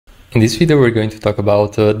In this video, we're going to talk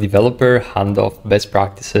about developer handoff best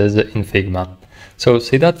practices in Figma. So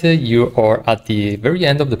say that you are at the very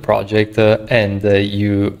end of the project and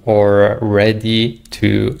you are ready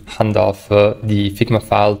to hand off the Figma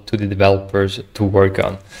file to the developers to work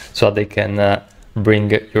on so that they can bring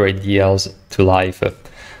your ideas to life.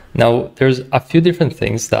 Now, there's a few different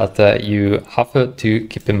things that you have to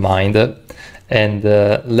keep in mind. And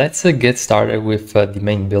let's get started with the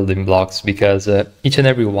main building blocks, because each and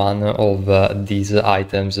every one of these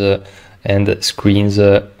items and screens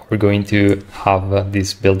are going to have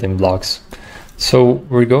these building blocks. So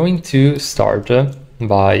we're going to start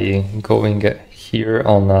by going here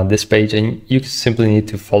on this page, and you simply need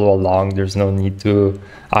to follow along. There's no need to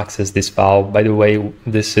access this file. By the way,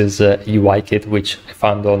 this is a UI kit which I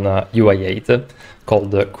found on UI8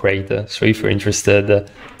 called Create. So if you're interested,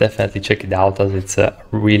 definitely check it out, as it's a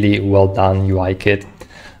really well done UI kit.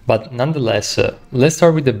 But nonetheless, let's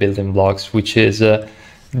start with the building blocks, which is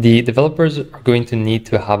the developers are going to need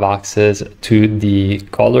to have access to the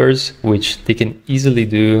colors, which they can easily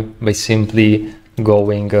do by simply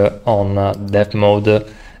going on dev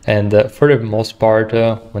mode. And for the most part,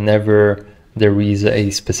 whenever there is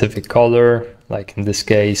a specific color, like in this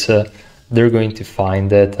case, they're going to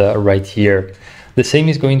find it right here. The same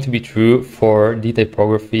is going to be true for the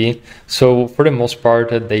typography. So for the most part,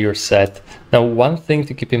 they are set. Now, one thing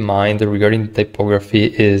to keep in mind regarding the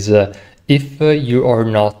typography is if you are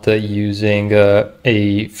not using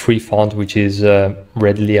a free font which is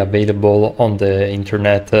readily available on the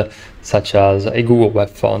internet, such as a Google Web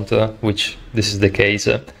font, which this is the case.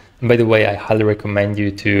 And by the way, I highly recommend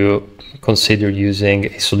you to consider using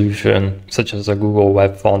a solution such as a Google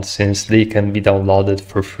Web font, since they can be downloaded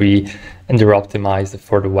for free and they're optimized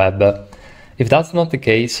for the web. If that's not the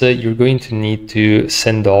case, you're going to need to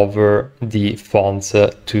send over the fonts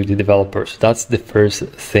to the developers. That's the first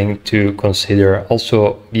thing to consider.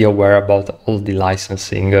 Also, be aware about all the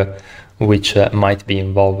licensing which might be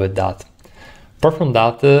involved with that. Apart from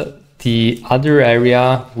that, the other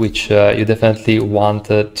area which you definitely want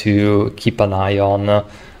to keep an eye on,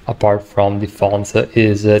 apart from the fonts,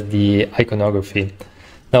 is the iconography.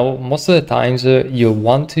 Now, most of the times you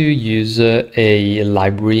want to use a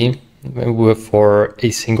library for a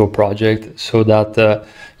single project so that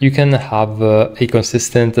you can have a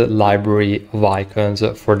consistent library of icons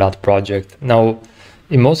for that project. Now,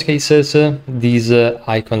 in most cases, these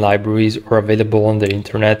icon libraries are available on the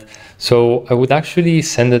internet. So I would actually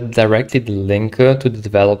send it directly the link to the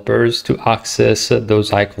developers to access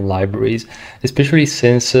those icon libraries, especially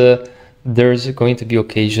since there's going to be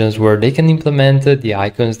occasions where they can implement the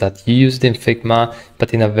icons that you used in Figma,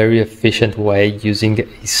 but in a very efficient way using a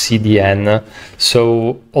CDN.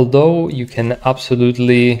 So although you can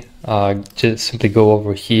absolutely just simply go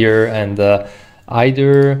over here and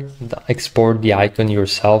either export the icon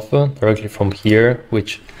yourself directly from here,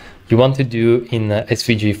 which you want to do in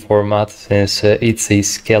SVG format, since it's a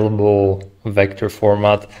scalable vector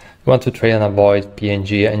format. You want to try and avoid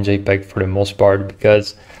PNG and JPEG for the most part,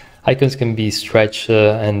 because icons can be stretched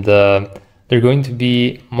and they're going to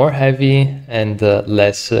be more heavy and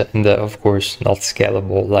less, and of course not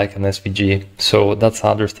scalable like an SVG. So that's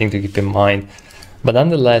another thing to keep in mind. But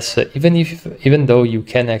nonetheless, even though you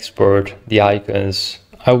can export the icons,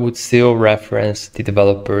 I would still reference the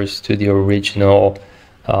developers to the original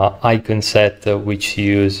icon set which you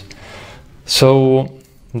use. So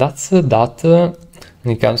that's that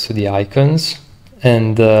when it comes to the icons.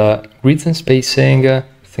 And grids and spacing, I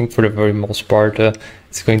think for the very most part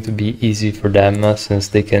it's going to be easy for them, since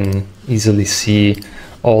they can easily see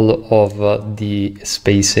all of the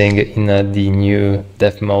spacing in the new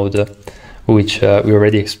dev mode, which we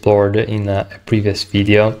already explored in a previous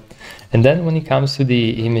video. And then when it comes to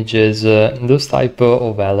the images, those type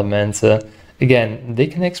of elements, again, they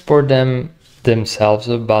can export them themselves,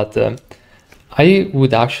 but I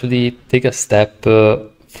would actually take a step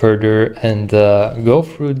further and go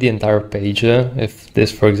through the entire page. If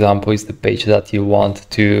this, for example, is the page that you want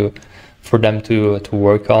for them to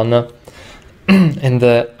work on. And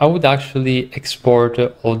I would actually export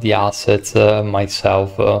all the assets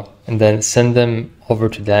myself and then send them over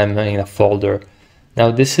to them in a folder. Now,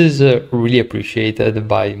 this is really appreciated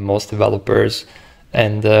by most developers,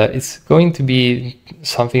 and it's going to be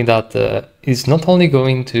something that is not only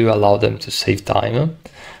going to allow them to save time,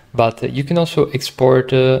 but you can also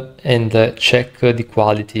export and check the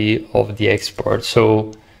quality of the export.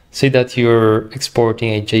 So say that you're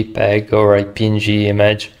exporting a JPEG or a PNG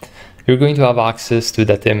image, you're going to have access to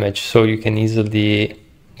that image, so you can easily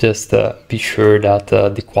just be sure that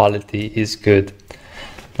the quality is good.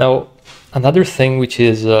 Now, another thing which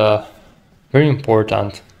is very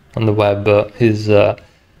important on the web is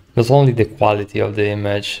not only the quality of the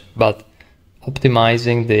image, but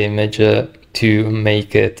optimizing the image to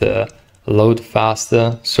make it load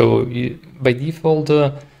faster. So by default,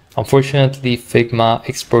 unfortunately, Figma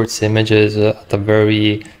exports images at a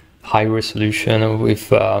very high resolution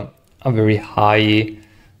with a very high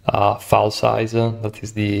file size. That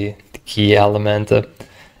is the key element.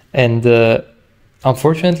 And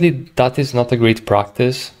unfortunately, that is not a great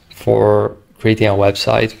practice for creating a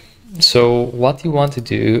website. So what you want to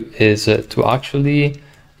do is to actually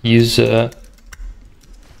use a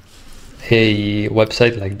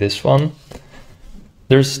website like this one.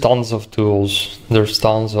 There's tons of tools. There's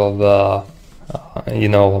tons of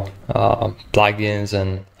plugins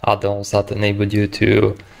and add-ons that enable you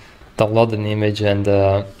to download an image and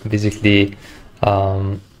basically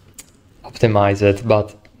optimize it.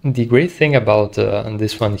 But the great thing about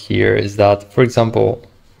this one here is that, for example,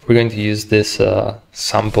 we're going to use this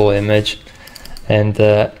sample image, and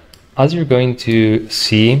as you're going to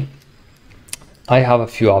see, I have a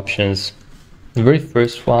few options. The very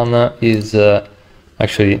first one is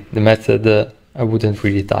actually the method. I wouldn't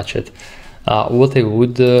really touch it. What I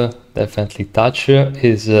would definitely touch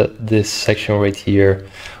is this section right here,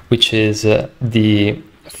 which is the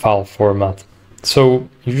file format. So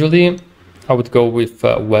usually I would go with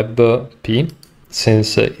WebP,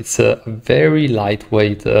 since it's a very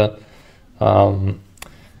lightweight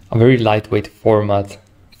format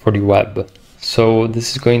for the web. So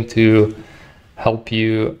this is going to help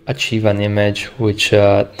you achieve an image which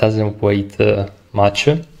doesn't weight much.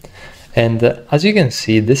 And as you can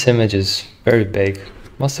see, this image is very big.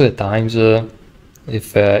 Most of the times,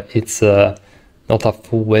 if it's not a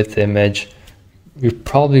full width image, you're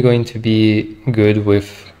probably going to be good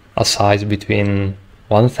with a size between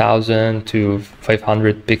 1000 to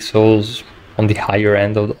 500 pixels on the higher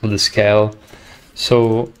end of the scale.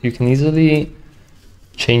 So you can easily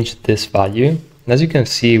change this value. And as you can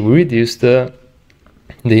see, we reduced the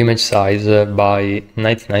image size by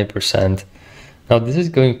 99%. Now this is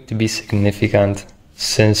going to be significant,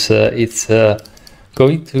 since it's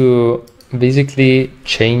going to basically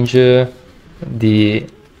change the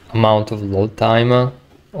amount of load time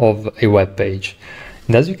of a web page.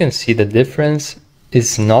 And as you can see, the difference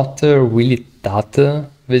is not really that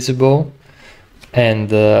visible, and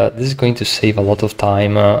this is going to save a lot of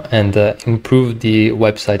time and improve the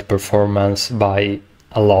website performance by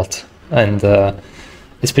a lot. And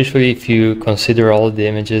especially if you consider all the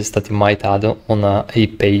images that you might add on a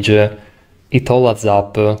page, it all adds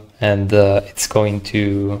up, and it's going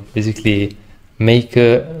to basically make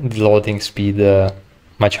the loading speed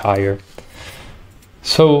much higher.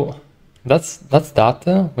 So that's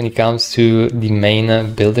that when it comes to the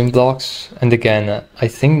main building blocks. And again, I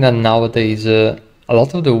think that nowadays a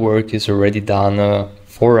lot of the work is already done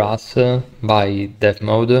for us by dev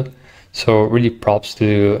mode. So really props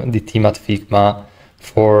to the team at Figma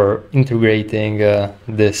for integrating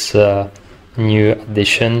this new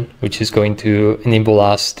addition, which is going to enable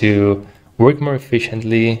us to work more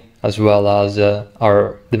efficiently, as well as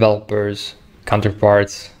our developers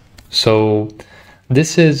counterparts. So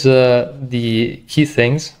this is the key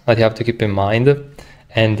things that you have to keep in mind,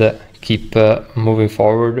 and keep moving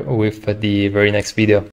forward with the very next video.